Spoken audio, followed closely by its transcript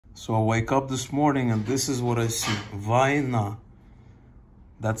So I wake up this morning and this is what I see. Vaina.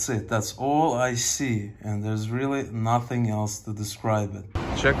 That's it. That's all I see. And there's really nothing else to describe it.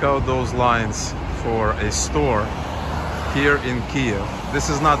 Check out those lines for a store here in Kiev. This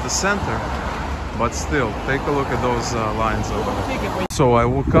is not the center, but still, take a look at those lines over there. So I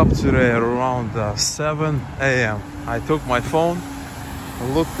woke up today at around 7 a.m. I took my phone,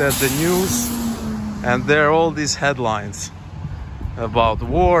 looked at the news, and there are all these headlines about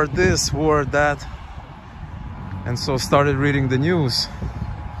war this, war that. And so started reading the news.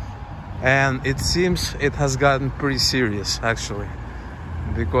 And it seems it has gotten pretty serious, actually.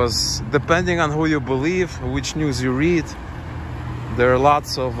 Because depending on who you believe, which news you read, there are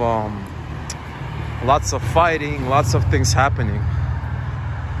lots of fighting, lots of things happening.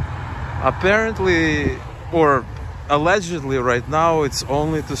 Apparently, or allegedly right now, it's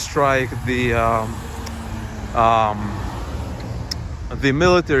only to strike the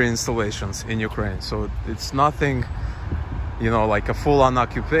military installations in Ukraine. So it's nothing, you know, like a full-on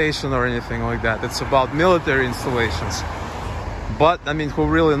occupation or anything like that. It's about military installations. But, I mean, who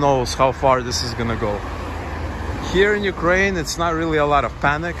really knows how far this is gonna go? Here in Ukraine, it's not really a lot of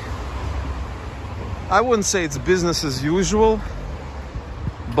panic. I wouldn't say it's business as usual,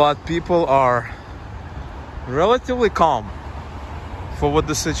 but people are relatively calm for what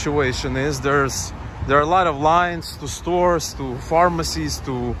the situation is. There are a lot of lines to stores, to pharmacies,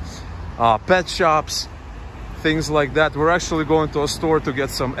 to pet shops, things like that. We're actually going to a store to get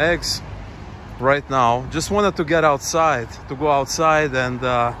some eggs right now. Just wanted to get outside, to go outside and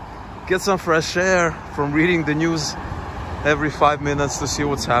get some fresh air from reading the news every 5 minutes to see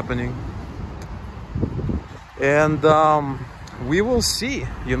what's happening. And we will see.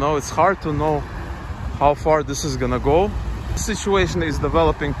 You know, it's hard to know how far this is gonna go. The situation is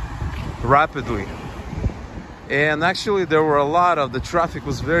developing rapidly. And actually there were the traffic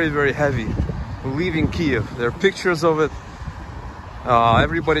was very, very heavy leaving Kiev. There are pictures of it.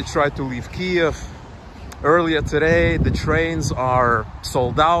 Everybody tried to leave Kiev. Earlier today, the trains are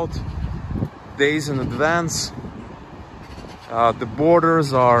sold out days in advance. The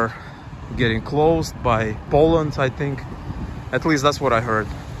borders are getting closed by Poland, I think. At least that's what I heard.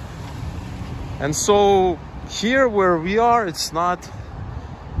 And so here where we are, it's not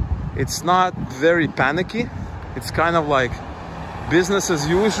very panicky. It's kind of like business as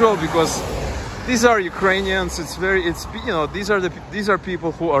usual, because these are Ukrainians. You know, these are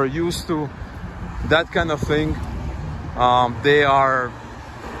people who are used to that kind of thing. They are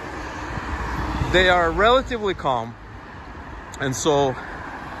relatively calm, and so,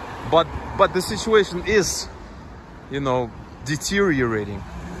 but the situation is, you know, deteriorating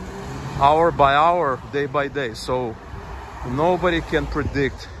hour by hour, day by day. So nobody can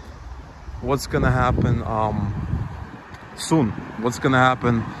predict what's gonna happen soon, what's gonna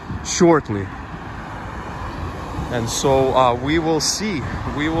happen shortly. And so we will see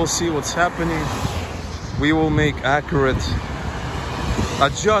what's happening. We will make accurate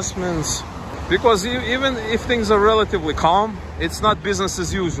adjustments, because even if things are relatively calm, it's not business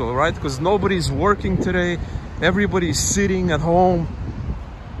as usual, right? Because nobody's working today. Everybody's sitting at home,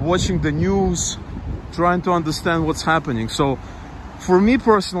 watching the news, trying to understand what's happening. So for me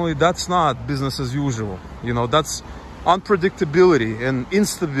personally, that's not business as usual. You know, that's unpredictability and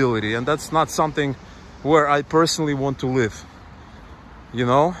instability, and that's not something where I personally want to live. You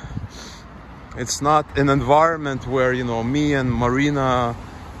know, it's not an environment where, you know, me and Marina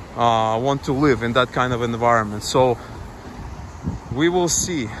want to live in that kind of environment. So we will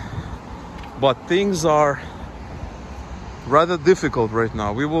see, but things are rather difficult right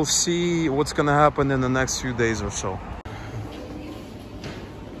now. We will see what's gonna happen in the next few days or so.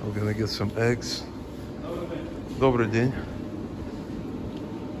 We're gonna get some eggs. Добрый день.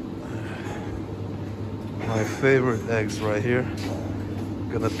 My favorite eggs right here.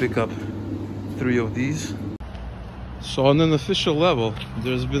 Gonna pick up 3 of these. So on an official level,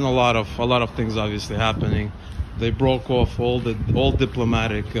 there's been a lot of things obviously happening. They broke off all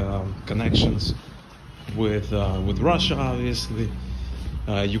diplomatic connections with Russia, obviously.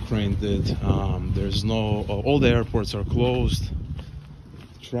 Ukraine did. There's all the airports are closed.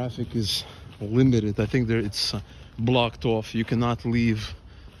 Traffic is limited. I think it's blocked off. You cannot leave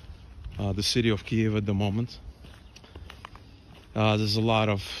the city of Kiev at the moment. There's a lot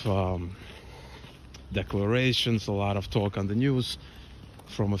of declarations, a lot of talk on the news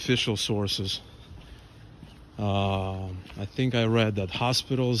from official sources. I think I read that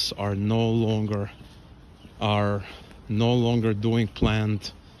hospitals are no longer doing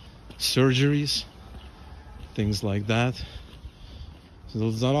planned surgeries, things like that. So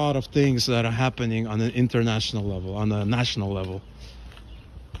there's a lot of things that are happening on an international level, on a national level.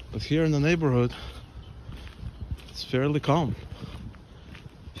 But here in the neighborhood, it's fairly calm.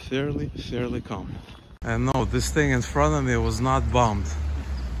 Fairly calm. And no, this thing in front of me was not bombed.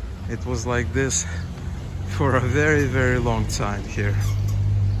 It was like this for a very long time here.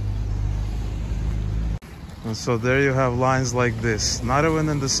 And so there you have lines like this, not even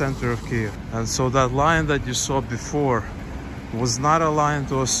in the center of Kiev. And so that line that you saw before was not a line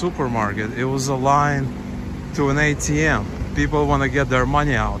to a supermarket, it was a line to an ATM. People want to get their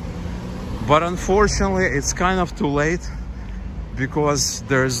money out. But unfortunately, it's kind of too late because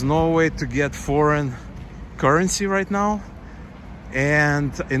there's no way to get foreign currency right now.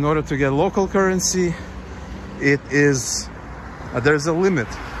 And in order to get local currency, there's a limit.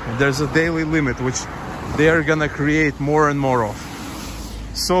 There's a daily limit, which they are gonna create more and more of.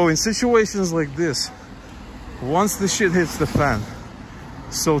 So in situations like this, once the shit hits the fan,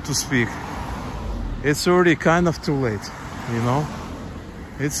 so to speak, it's already kind of too late, you know?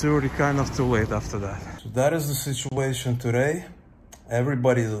 It's already kind of too late after that. So that is the situation today.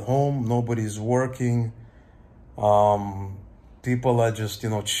 Everybody's at home, nobody's working. People are just, you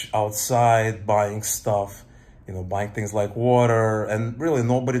know, outside buying stuff, you know, buying things like water, and really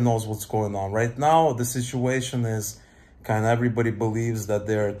nobody knows what's going on. Right now, the situation is kind of everybody believes that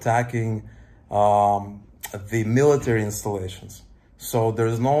they're attacking the military installations. So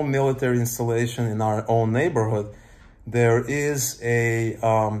there's no military installation in our own neighborhood. There is a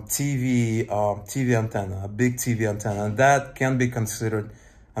TV antenna, a big TV antenna, and that can be considered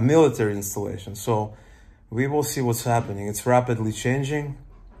a military installation. So we will see what's happening. It's rapidly changing.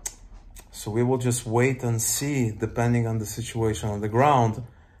 So we will just wait and see, depending on the situation on the ground,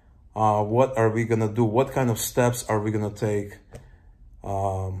 what are we gonna do? What kind of steps are we gonna take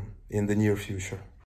in the near future?